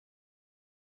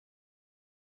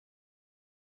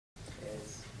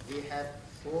We have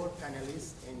 4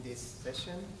 panelists in this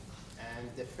session, and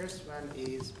the first one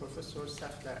is Professor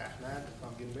Safdar Ahmed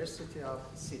from University of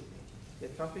Sydney. The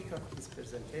topic of his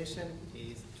presentation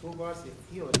is Towards the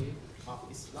Theory of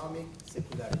Islamic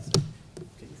Secularism.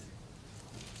 Please.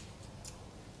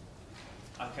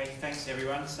 Okay, thanks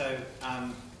everyone. So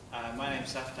my name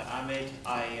is Safdar Ahmed.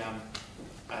 I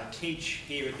teach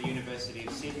here at the University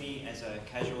of Sydney as a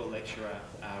casual lecturer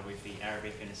with the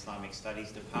Arabic and Islamic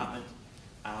Studies Department.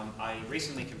 I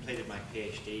recently completed my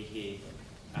PhD here,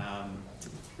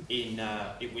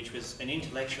 which was an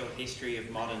intellectual history of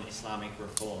modern Islamic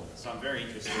reform. So I'm very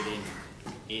interested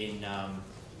in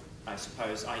I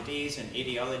suppose, ideas and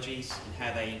ideologies and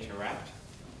how they interact.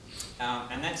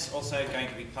 And that's also going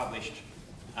to be published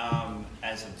on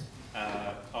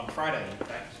Friday, in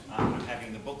fact. I'm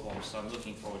having the book launch, so I'm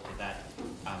looking forward to that.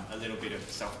 A little bit of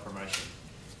self-promotion.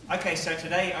 Okay, so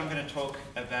today I'm going to talk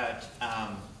about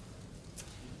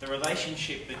the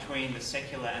relationship between the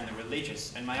secular and the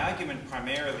religious. And my argument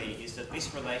primarily is that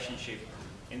this relationship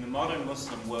in the modern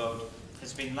Muslim world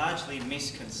has been largely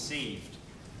misconceived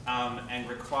and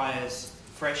requires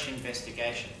fresh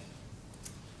investigation.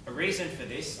 A reason for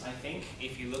this, I think,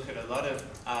 if you look at a lot of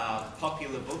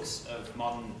popular books of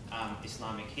modern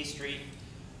Islamic history,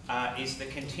 is the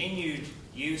continued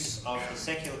use of the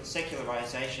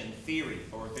secularization theory,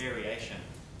 or a variation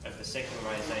of the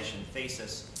secularization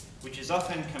thesis, which is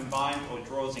often combined or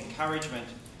draws encouragement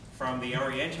from the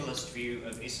Orientalist view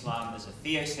of Islam as a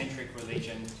theocentric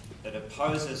religion that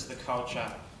opposes the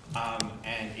culture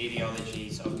and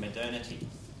ideologies of modernity.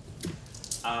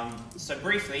 So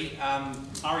briefly,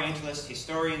 Orientalist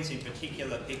historians, in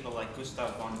particular people like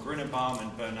Gustav von Grunebaum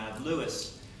and Bernard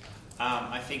Lewis,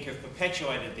 I think have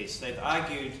perpetuated this. They've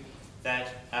argued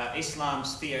that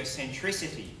Islam's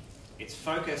theocentricity, its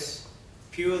focus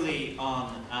purely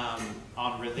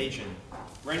on religion,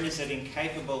 renders it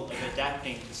incapable of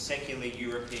adapting to secular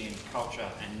European culture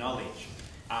and knowledge.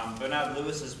 Bernard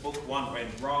Lewis's book, One Read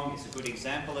Wrong, is a good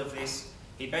example of this.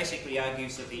 He basically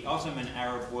argues that the Ottoman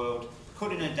Arab world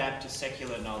couldn't adapt to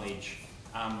secular knowledge,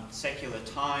 secular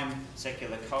time,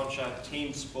 secular culture,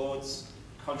 team sports,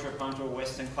 contrapuntal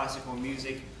Western classical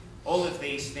music. All of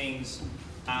these things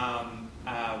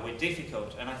were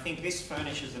difficult, and I think this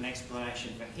furnishes an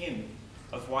explanation for him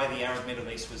of why the Arab Middle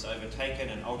East was overtaken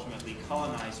and ultimately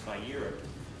colonized by Europe.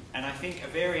 And I think a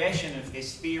variation of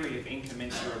this theory of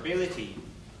incommensurability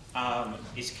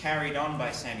is carried on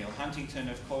by Samuel Huntington,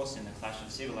 of course, in the Clash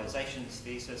of Civilizations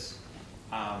thesis,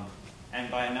 and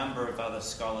by a number of other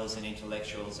scholars and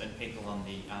intellectuals and people on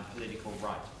the political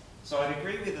right. So I'd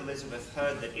agree with Elizabeth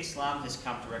Hurd that Islam has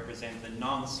come to represent the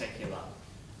non-secular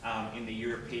in the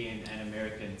European and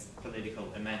American political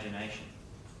imagination.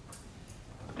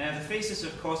 Now, the thesis,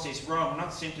 of course, is wrong,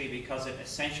 not simply because it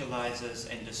essentializes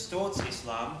and distorts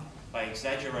Islam by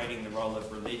exaggerating the role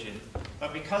of religion,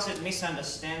 but because it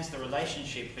misunderstands the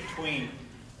relationship between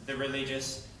the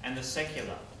religious and the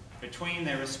secular, between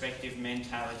their respective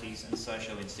mentalities and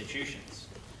social institutions.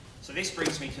 So this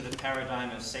brings me to the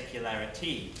paradigm of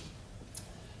secularity,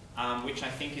 which I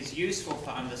think is useful for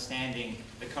understanding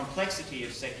the complexity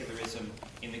of secularism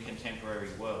in the contemporary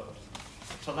world.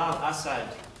 Talal Asad,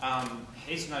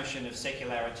 his notion of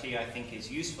secularity, I think,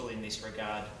 is useful in this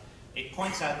regard. It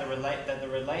points out that the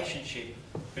relationship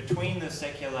between the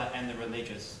secular and the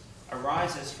religious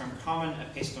arises from common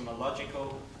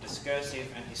epistemological, discursive,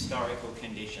 and historical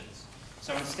conditions.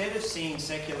 So instead of seeing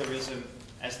secularism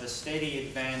as the steady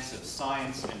advance of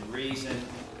science and reason,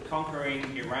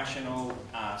 conquering irrational,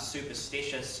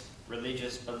 superstitious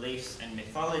religious beliefs and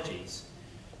mythologies,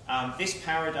 this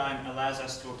paradigm allows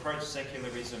us to approach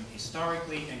secularism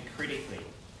historically and critically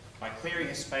by clearing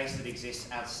a space that exists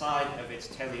outside of its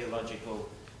teleological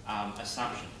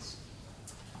assumptions.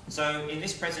 So in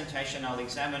this presentation, I'll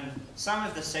examine some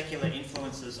of the secular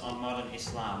influences on modern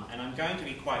Islam, and I'm going to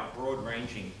be quite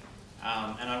broad-ranging,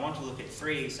 and I want to look at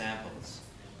 3 examples.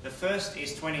 The first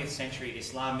is 20th century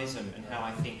Islamism and how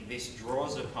I think this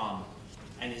draws upon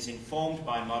and is informed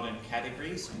by modern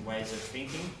categories and ways of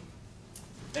thinking.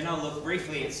 Then I'll look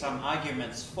briefly at some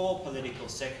arguments for political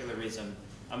secularism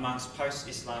amongst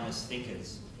post-Islamist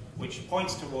thinkers, which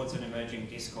points towards an emerging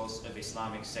discourse of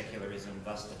Islamic secularism,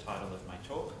 thus the title of my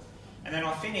talk. And then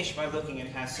I'll finish by looking at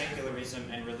how secularism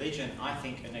and religion, I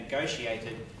think, are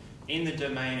negotiated in the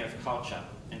domain of culture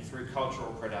and through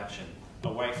cultural production,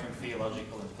 away from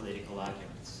theological and political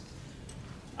arguments.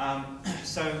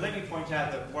 So let me point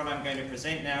out that what I'm going to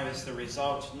present now is the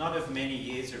result not of many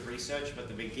years of research, but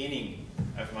the beginning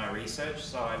of my research.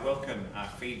 So I welcome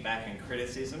feedback and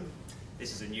criticism.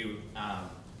 This is a new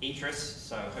interest,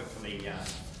 so hopefully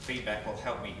feedback will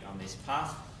help me on this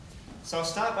path. So I'll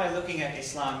start by looking at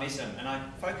Islamism, and I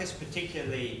focus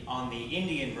particularly on the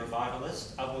Indian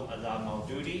revivalist, Abu Ala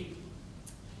Maududi,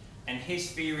 and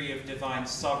his theory of divine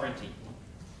sovereignty.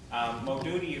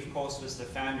 Maududi, of course, was the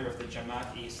founder of the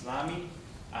Jamaat-e-Islami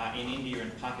in India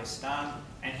and Pakistan,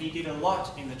 and he did a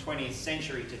lot in the 20th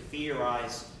century to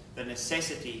theorize the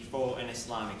necessity for an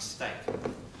Islamic state.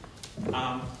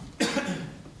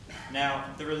 Now,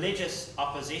 the religious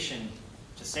opposition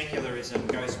to secularism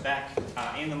goes back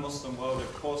in the Muslim world,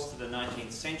 of course, to the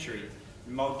 19th century.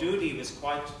 Maududi was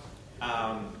quite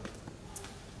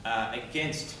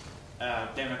against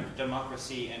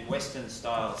democracy and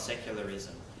Western-style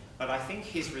secularism. But I think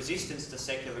his resistance to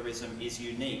secularism is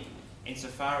unique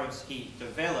insofar as he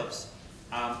develops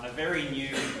a very new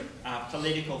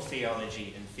political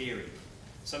theology and theory.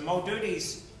 So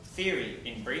Maududi's theory,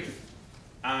 in brief,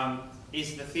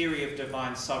 is the theory of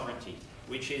divine sovereignty,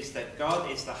 which is that God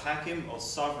is the hakim or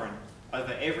sovereign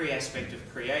over every aspect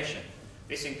of creation.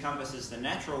 This encompasses the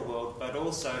natural world, but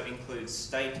also includes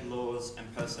state laws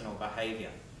and personal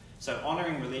behaviour. So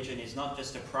honouring religion is not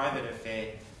just a private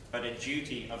affair, but a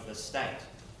duty of the state.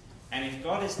 And if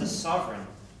God is the sovereign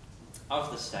of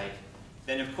the state,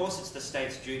 then of course it's the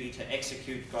state's duty to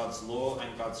execute God's law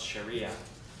and God's sharia.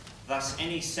 Thus,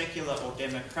 any secular or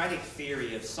democratic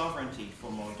theory of sovereignty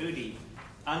for Maududi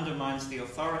undermines the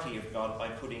authority of God by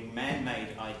putting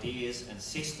man-made ideas and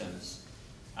systems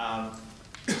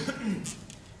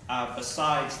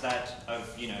besides that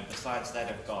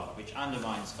of God, which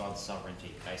undermines God's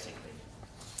sovereignty, basically.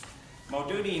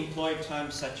 Maududi employed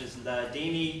terms such as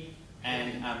ladini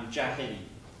and jahili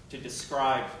to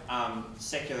describe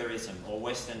secularism or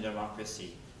Western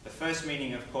democracy. The first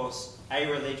meaning, of course,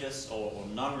 a-religious or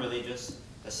non-religious.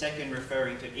 The second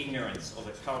referring to ignorance or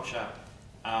the culture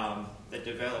that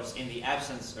develops in the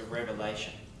absence of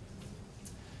revelation.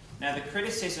 Now,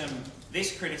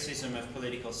 this criticism of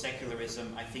political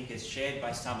secularism, I think, is shared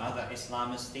by some other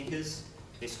Islamist thinkers.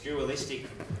 This dualistic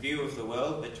view of the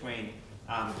world between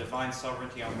divine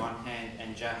sovereignty on one hand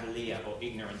and jahiliyyah or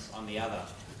ignorance on the other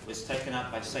was taken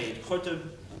up by Sayyid Qutb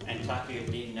and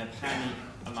Taqiyuddin Nabhani,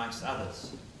 amongst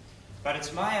others. But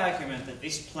it's my argument that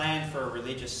this plan for a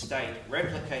religious state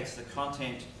replicates the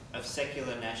content of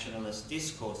secular nationalist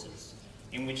discourses,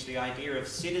 in which the idea of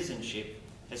citizenship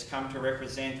has come to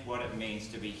represent what it means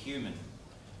to be human.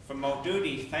 For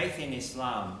Maududi, faith in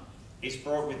Islam is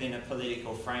brought within a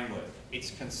political framework.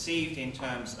 It's conceived in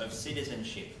terms of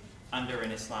citizenship under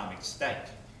an Islamic state.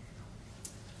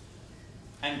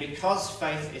 And because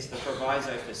faith is the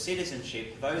proviso for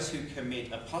citizenship, those who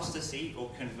commit apostasy or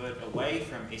convert away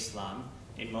from Islam,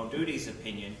 in Maududi's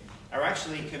opinion, are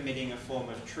actually committing a form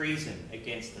of treason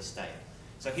against the state.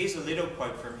 So here's a little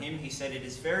quote from him. He said, "It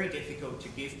is very difficult to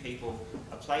give people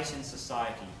a place in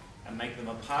society and make them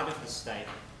a part of the state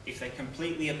if they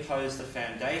completely oppose the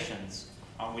foundations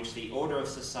on which the order of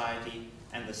society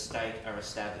and the state are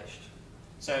established."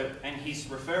 So, and he's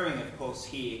referring, of course,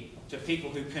 here to people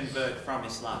who convert from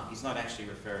Islam. He's not actually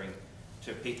referring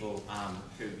to people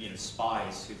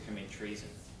spies who commit treason.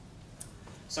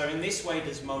 So in this way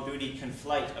does Maududi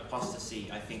conflate apostasy,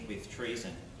 I think, with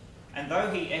treason. And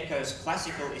though he echoes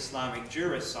classical Islamic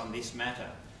jurists on this matter,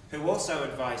 who also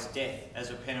advise death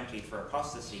as a penalty for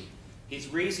apostasy, his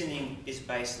reasoning is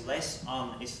based less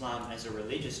on Islam as a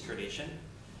religious tradition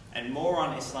and more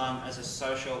on Islam as a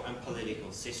social and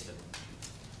political system.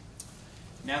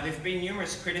 Now, there have been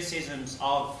numerous criticisms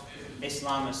of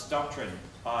Islamist doctrine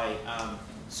by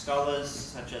scholars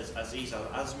such as Aziz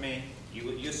al-Azmi,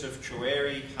 Yusuf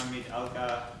Choueri, Hamid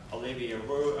Alga, Olivier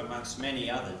Roux, amongst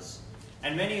many others.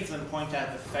 And many of them point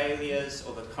out the failures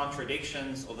or the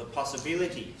contradictions or the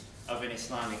possibility of an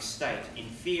Islamic state in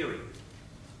theory.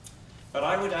 But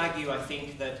I would argue, I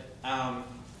think, that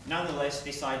nonetheless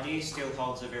this idea still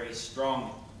holds a very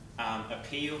strong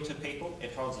appeal to people.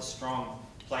 It holds a strong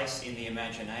place in the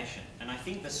imagination. And I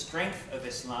think the strength of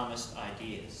Islamist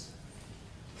ideas,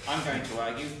 I'm going to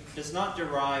argue, does not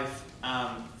derive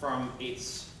from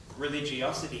its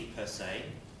religiosity per se.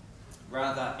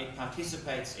 Rather, it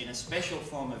participates in a special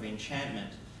form of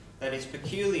enchantment that is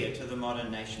peculiar to the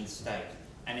modern nation state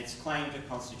and its claim to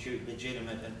constitute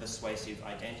legitimate and persuasive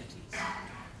identities.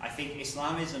 I think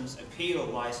Islamism's appeal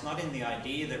lies not in the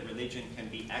idea that religion can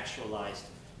be actualized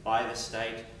by the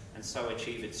state and so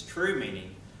achieve its true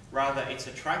meaning. Rather, its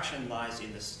attraction lies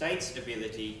in the state's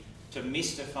ability to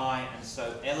mystify and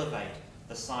so elevate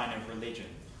the sign of religion.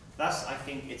 Thus, I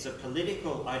think it's a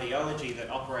political ideology that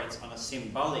operates on a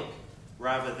symbolic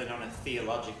rather than on a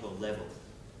theological level.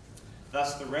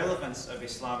 Thus, the relevance of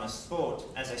Islamist thought,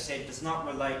 as I said, does not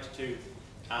relate to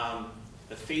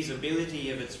the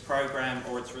feasibility of its program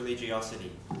or its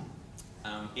religiosity.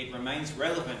 it remains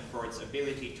relevant for its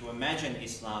ability to imagine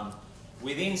Islam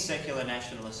within secular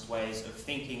nationalist ways of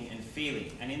thinking and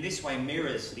feeling, and in this way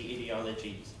mirrors the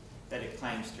ideologies that it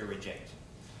claims to reject.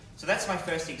 So that's my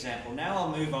first example. Now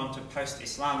I'll move on to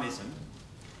post-Islamism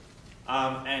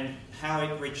and how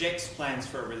it rejects plans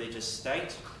for a religious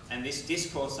state, and this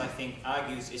discourse, I think,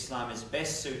 argues Islam is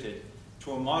best suited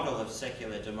to a model of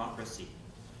secular democracy.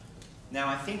 Now,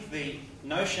 I think the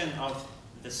notion of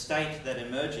the state that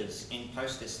emerges in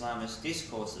post-Islamist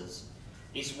discourses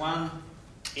is one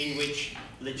in which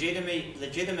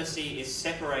legitimacy is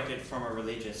separated from a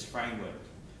religious framework.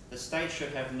 The state should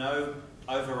have no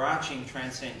overarching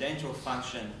transcendental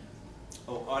function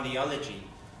or ideology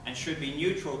and should be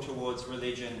neutral towards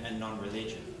religion and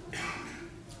non-religion.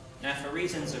 Now, for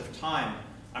reasons of time,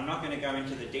 I'm not going to go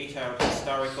into the detailed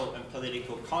historical and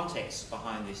political context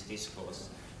behind this discourse,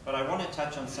 but I want to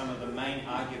touch on some of the main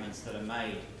arguments that are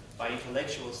made by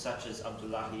intellectuals such as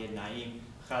Abdullahi Naim,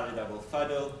 Khalid Abul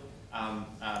Fadl,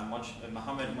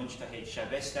 Muhammad Mujtahid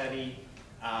Shabestari,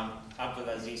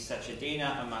 Abdulaziz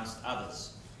Sachedina, amongst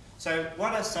others. So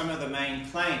what are some of the main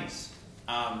claims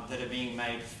that are being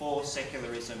made for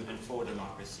secularism and for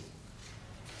democracy?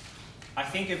 I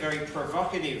think a very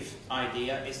provocative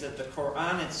idea is that the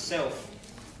Quran itself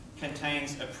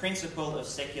contains a principle of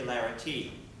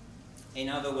secularity. In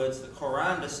other words, the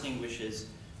Quran distinguishes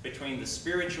between the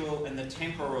spiritual and the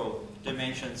temporal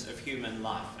dimensions of human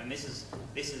life. And this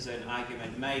is an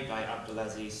argument made by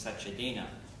Abdulaziz Sachedina.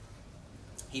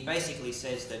 He basically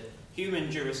says that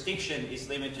human jurisdiction is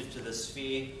limited to the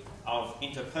sphere of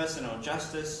interpersonal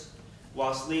justice,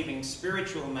 whilst leaving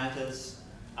spiritual matters,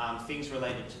 things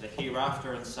related to the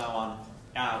hereafter and so on,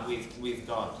 with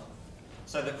God.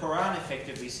 So the Quran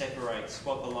effectively separates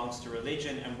what belongs to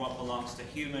religion and what belongs to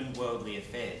human worldly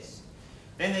affairs.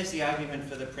 Then there's the argument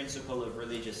for the principle of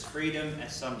religious freedom,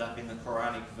 as summed up in the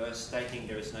Quranic verse stating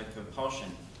there is no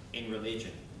compulsion in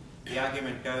religion. The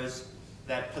argument goes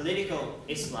that political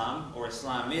Islam, or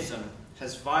Islamism,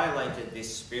 has violated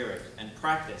this spirit and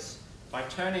practice by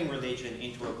turning religion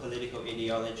into a political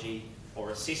ideology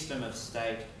or a system of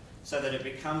state so that it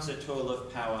becomes a tool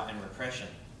of power and repression.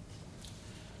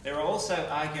 There are also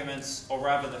arguments, or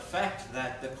rather the fact,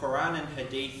 that the Quran and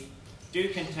Hadith do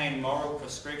contain moral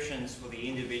prescriptions for the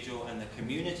individual and the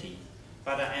community,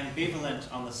 but are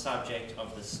ambivalent on the subject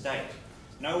of the state.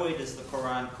 Nowhere does the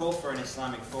Quran call for an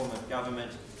Islamic form of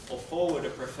government or forward a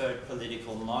preferred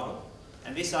political model.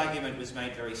 And this argument was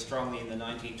made very strongly in the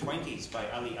 1920s by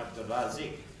Ali Abdul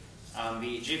Razik,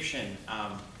 the Egyptian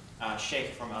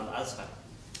sheikh from Al-Azhar.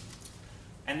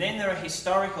 And then there are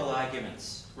historical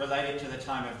arguments related to the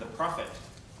time of the Prophet.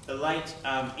 The late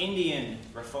Indian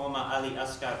reformer Ali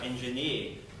Asghar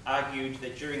Engineer argued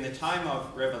that during the time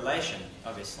of revelation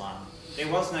of Islam,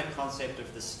 there was no concept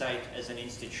of the state as an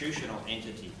institutional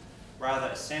entity, rather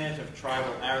a senate of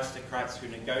tribal aristocrats who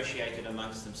negotiated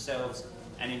amongst themselves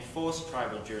and enforced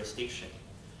tribal jurisdiction.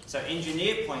 So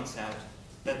Engineer points out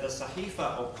that the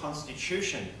Sahifa, or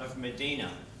constitution of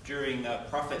Medina during the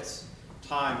Prophet's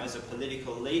time as a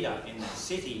political leader in that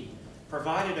city,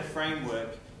 provided a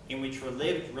framework in which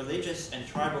religious and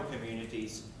tribal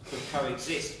communities could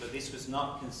coexist, but this was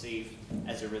not conceived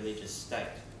as a religious state.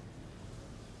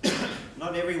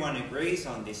 Not everyone agrees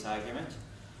on this argument,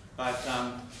 but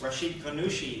Rashid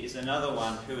Ghanouchi is another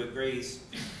one who agrees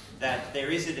that there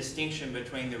is a distinction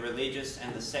between the religious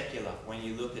and the secular when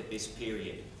you look at this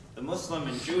period. The Muslim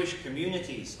and Jewish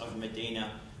communities of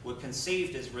Medina were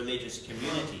conceived as religious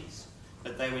communities,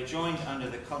 but they were joined under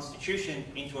the constitution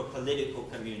into a political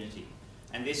community.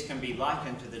 And this can be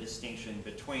likened to the distinction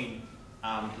between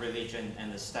religion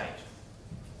and the state.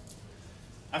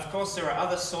 Of course, there are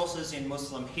other sources in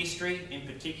Muslim history, in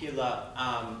particular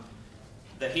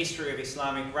the history of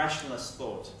Islamic rationalist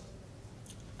thought.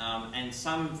 And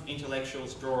some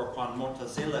intellectuals draw upon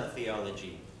Mu'tazila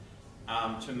theology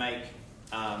to make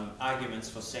arguments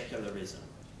for secularism.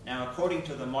 Now, according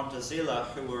to the Mu'tazila,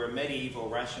 who were a medieval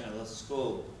rationalist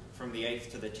school from the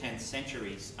 8th to the 10th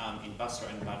centuries in Basra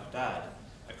and Baghdad,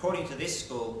 according to this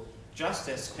school,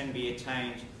 justice can be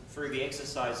attained through the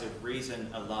exercise of reason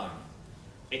alone.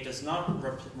 It does not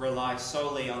rely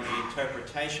solely on the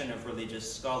interpretation of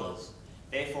religious scholars.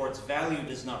 Therefore, its value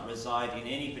does not reside in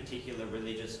any particular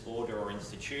religious order or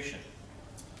institution.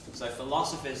 So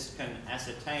philosophers can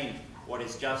ascertain what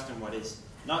is just and what is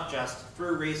not just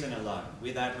through reason alone,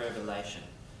 without revelation.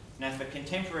 Now, for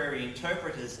contemporary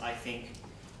interpreters, I think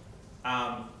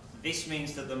this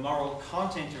means that the moral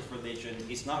content of religion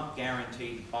is not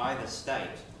guaranteed by the state,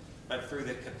 but through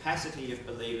the capacity of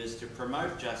believers to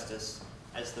promote justice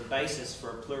as the basis for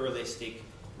a pluralistic,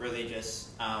 religious,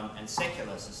 and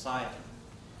secular society.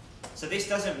 So this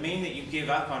doesn't mean that you give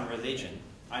up on religion.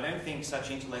 I don't think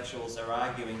such intellectuals are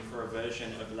arguing for a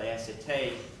version of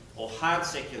laïcité or hard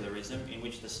secularism in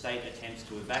which the state attempts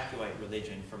to evacuate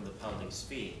religion from the public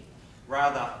sphere.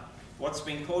 Rather, what's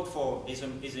been called for is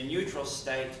a neutral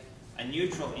state and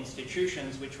neutral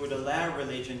institutions which would allow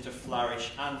religion to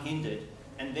flourish unhindered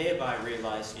and thereby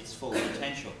realise its full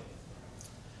potential.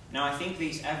 Now, I think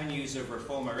these avenues of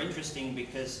reform are interesting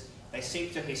because they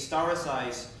seek to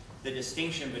historicise the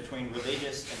distinction between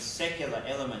religious and secular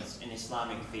elements in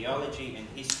Islamic theology and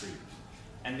history.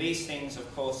 And these things,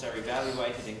 of course, are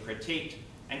evaluated and critiqued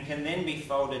and can then be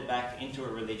folded back into a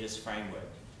religious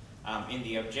framework in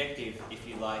the objective, if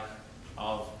you like,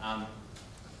 of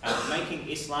making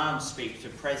Islam speak to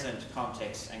present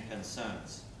contexts and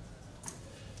concerns.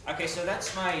 Okay, so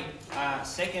that's my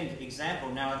second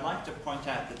example. Now, I'd like to point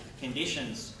out that the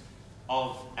conditions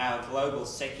of our global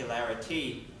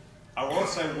secularity are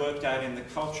also worked out in the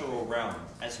cultural realm,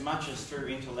 as much as through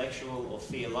intellectual or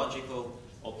theological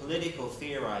or political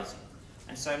theorising.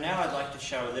 And so now I'd like to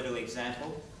show a little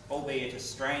example, albeit a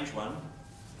strange one.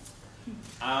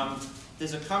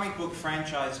 There's a comic book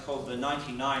franchise called The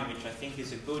 99, which I think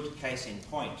is a good case in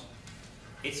point.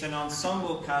 It's an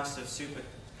ensemble cast of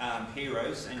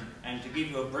superheroes, and to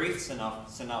give you a brief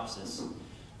synopsis,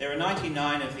 there are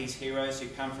 99 of these heroes who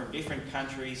come from different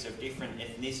countries of different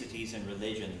ethnicities and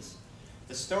religions.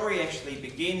 The story actually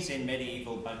begins in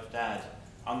medieval Baghdad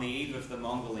on the eve of the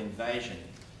Mongol invasion,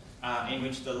 in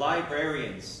which the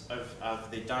librarians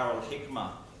of the Dar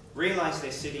al-Hikmah realise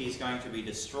their city is going to be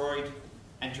destroyed,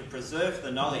 and to preserve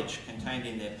the knowledge contained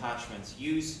in their parchments,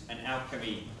 use an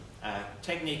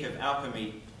technique of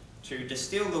alchemy to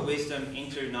distill the wisdom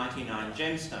into 99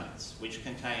 gemstones, which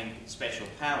contain special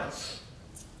powers.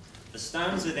 The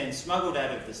stones are then smuggled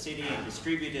out of the city and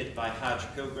distributed by Hajj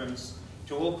pilgrims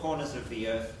to all corners of the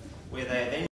earth, where they are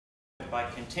then by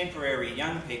contemporary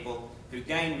young people who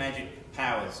gain magic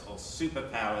powers or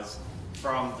superpowers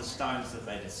from the stones that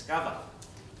they discover.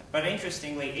 But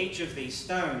interestingly, each of these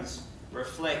stones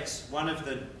reflects one of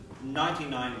the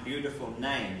 99 beautiful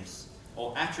names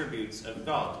or attributes of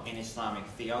God in Islamic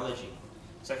theology.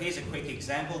 So here's a quick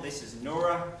example. This is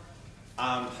Noura.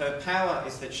 Her power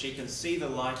is that she can see the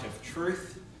light of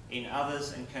truth in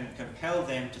others and can compel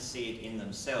them to see it in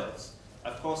themselves.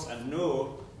 Of course,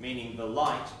 An-Nur, meaning the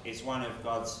light, is one of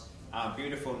God's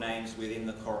beautiful names within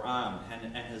the Quran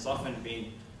and has often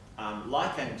been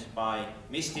likened by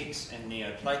mystics and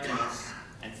Neoplatonists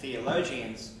and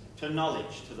theologians to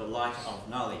knowledge, to the light of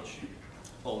knowledge,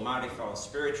 or marifa, or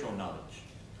spiritual knowledge.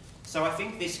 So I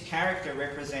think this character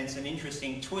represents an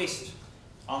interesting twist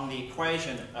on the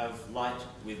equation of light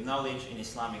with knowledge in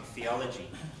Islamic theology.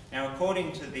 Now,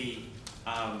 according to the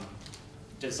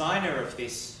designer of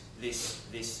this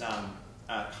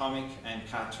comic and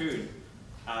cartoon,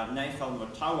 Naif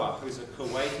al-Mutawa, who's a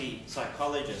Kuwaiti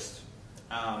psychologist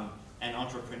and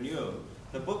entrepreneur,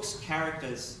 the book's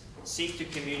characters seek to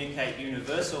communicate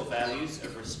universal values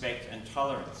of respect and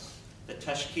tolerance. The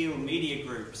Tashkil Media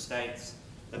Group states,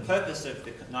 the purpose of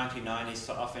the 99 is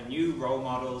to offer new role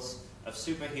models of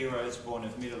superheroes born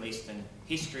of Middle Eastern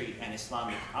history and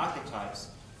Islamic archetypes,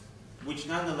 which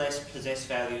nonetheless possess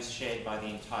values shared by the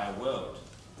entire world.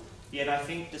 Yet I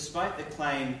think, despite the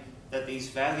claim that these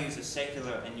values are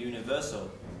secular and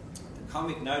universal, the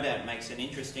comic no doubt makes an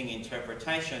interesting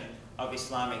interpretation of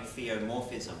Islamic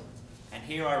theomorphism. And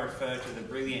here I refer to the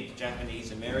brilliant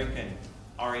Japanese-American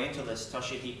Orientalist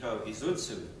Toshihiko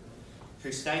Izutsu,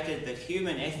 who stated that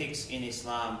human ethics in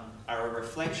Islam are a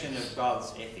reflection of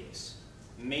God's ethics,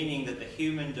 meaning that the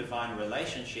human-divine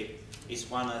relationship is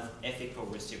one of ethical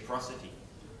reciprocity.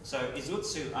 So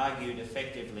Izutsu argued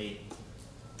effectively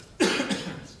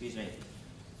excuse me,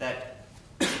 that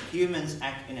humans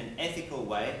act in an ethical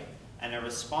way and are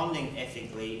responding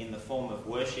ethically in the form of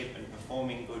worship and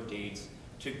performing good deeds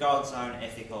to God's own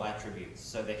ethical attributes.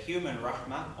 So the human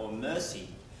rahmah, or mercy,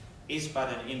 is but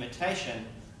an imitation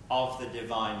of the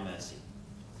divine mercy.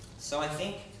 So I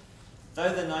think,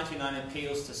 though the 99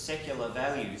 appeals to secular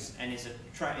values and is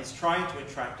trying to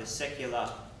attract a secular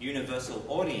universal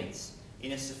audience,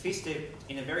 in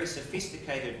a very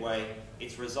sophisticated way,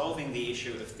 it's resolving the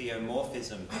issue of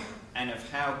theomorphism and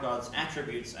of how God's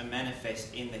attributes are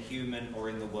manifest in the human or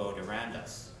in the world around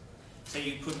us. So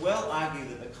you could well argue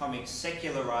that the comic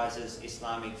secularizes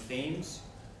Islamic themes,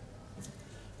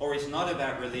 or is not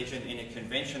about religion in a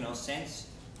conventional sense,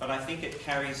 but I think it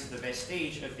carries the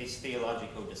vestige of this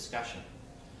theological discussion.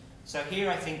 So here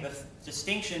I think the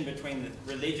distinction between the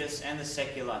religious and the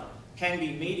secular can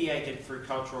be mediated through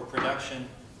cultural production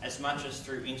as much as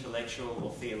through intellectual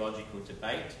or theological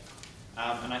debate.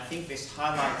 And I think this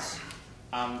highlights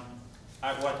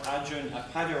what Arjun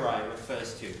Appadurai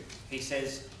refers to. He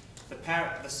says,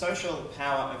 the social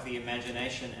power of the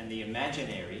imagination and the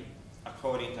imaginary,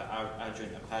 according to Arjun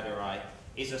Appadurai,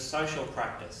 is a social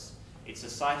practice. It's a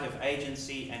site of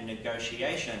agency and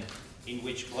negotiation in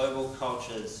which global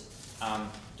cultures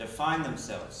define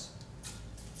themselves.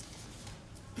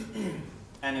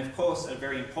 And of course, a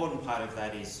very important part of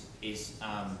that is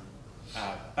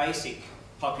basic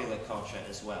popular culture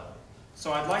as well.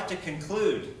 So I'd like to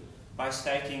conclude by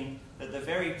stating that the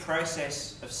very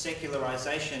process of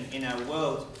secularization in our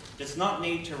world does not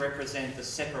need to represent the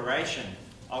separation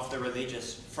of the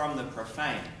religious from the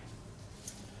profane.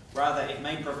 Rather, it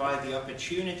may provide the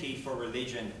opportunity for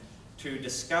religion to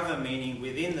discover meaning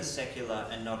within the secular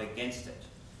and not against it.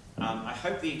 I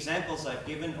hope the examples I've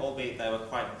given, albeit they were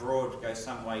quite broad, go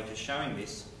some way to showing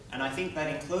this. And I think that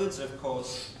includes, of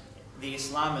course, the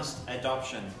Islamist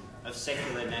adoption of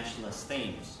secular nationalist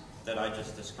themes that I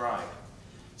just described.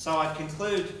 So I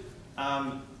conclude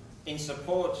in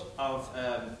support of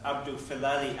Abdul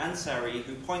Filali Ansari,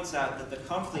 who points out that the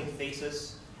conflict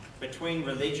thesis between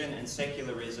religion and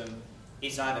secularism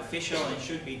is artificial and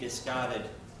should be discarded.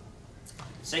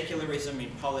 Secularism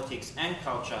in politics and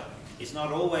culture is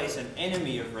not always an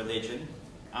enemy of religion,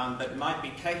 but might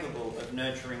be capable of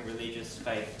nurturing religious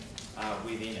faith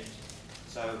within it.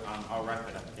 So I'll wrap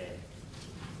it up there.